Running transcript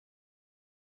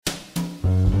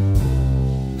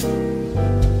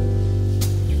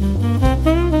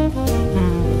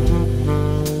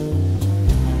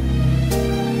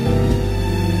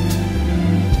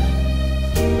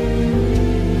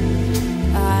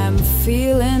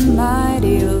feeling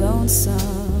mighty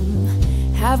lonesome,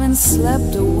 haven't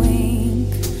slept a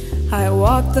wink. I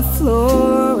walk the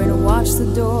floor and watch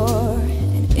the door,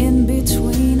 and in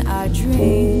between I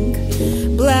drink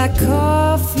black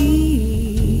coffee.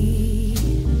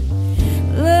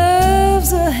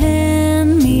 Love's a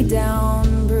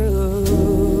hand-me-down brew.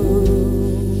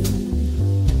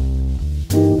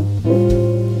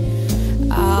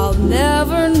 I'll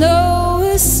never know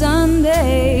a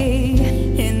Sunday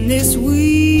in this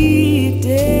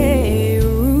weekday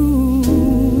room.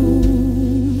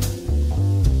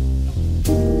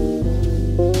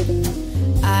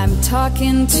 I'm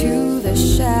talking to the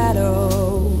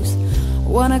shadows,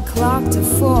 1 o'clock to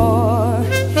 4,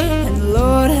 and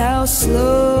Lord, how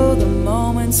slow the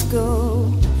moments go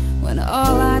when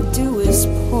all I do is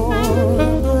pour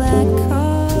black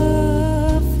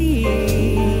coffee.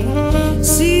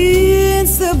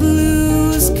 Since the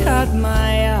blues caught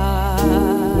my eye,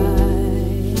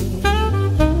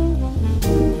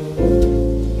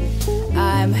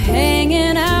 I'm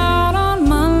hanging out on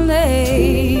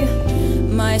Monday,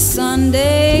 my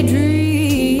Sunday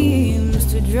dreams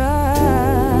to dry.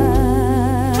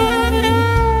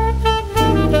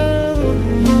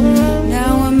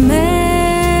 Now a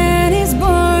man is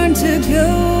born to go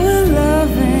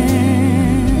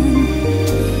a-loving,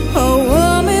 a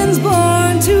woman's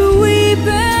born to weep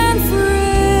and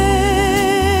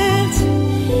fret,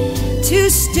 to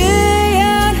stay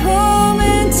at home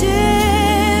and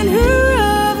tend her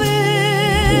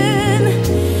oven,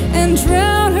 and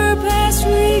drown her past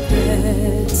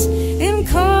regrets in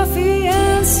coffee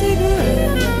and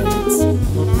cigarettes.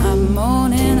 I'm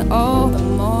moaning all the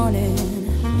morning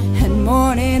and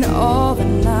mourning all the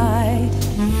night,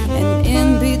 and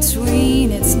in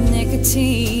between it's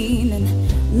nicotine and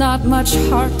not much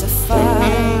heart to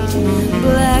fight.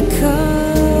 Black coffee,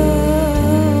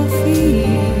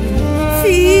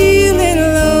 feeling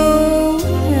low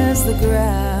as the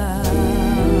ground.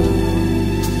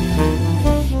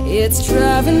 It's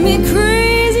driving me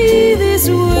crazy, this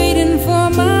waiting for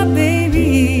my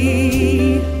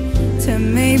baby to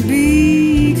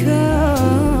maybe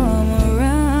come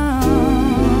around.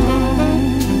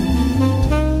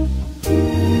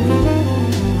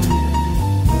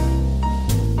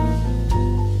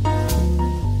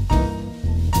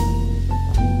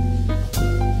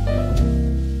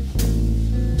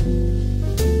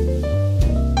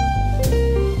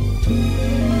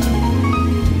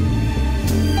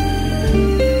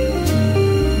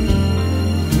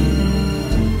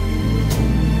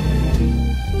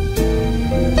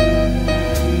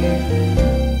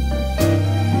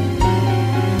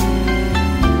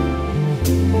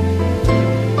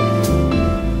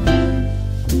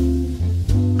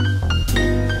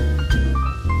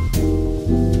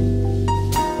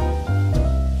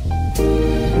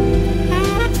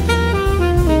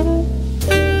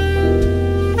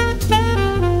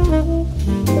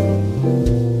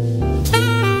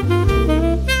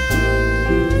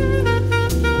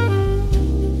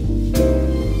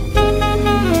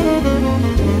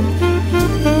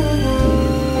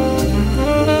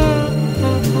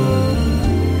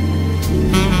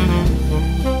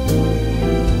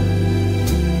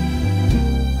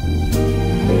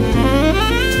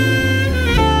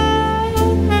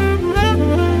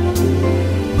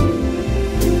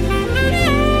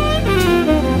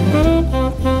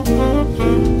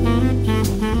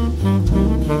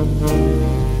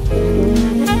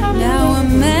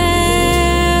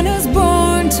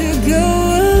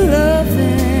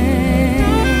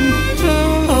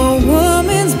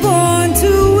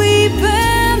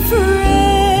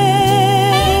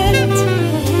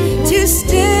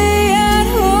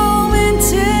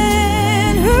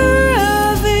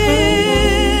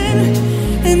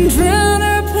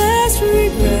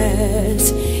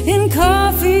 In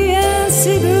coffee and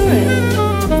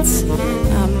cigarettes,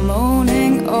 I'm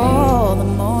moaning all the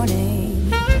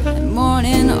morning and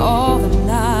mourning all the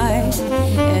night,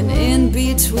 and in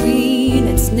between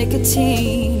it's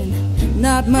nicotine,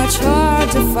 not much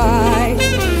hard to fight.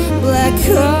 Black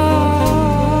coffee,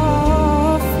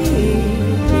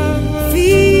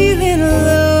 feeling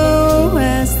low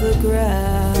as the ground.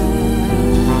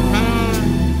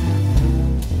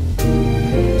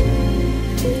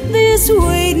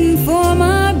 Waiting for my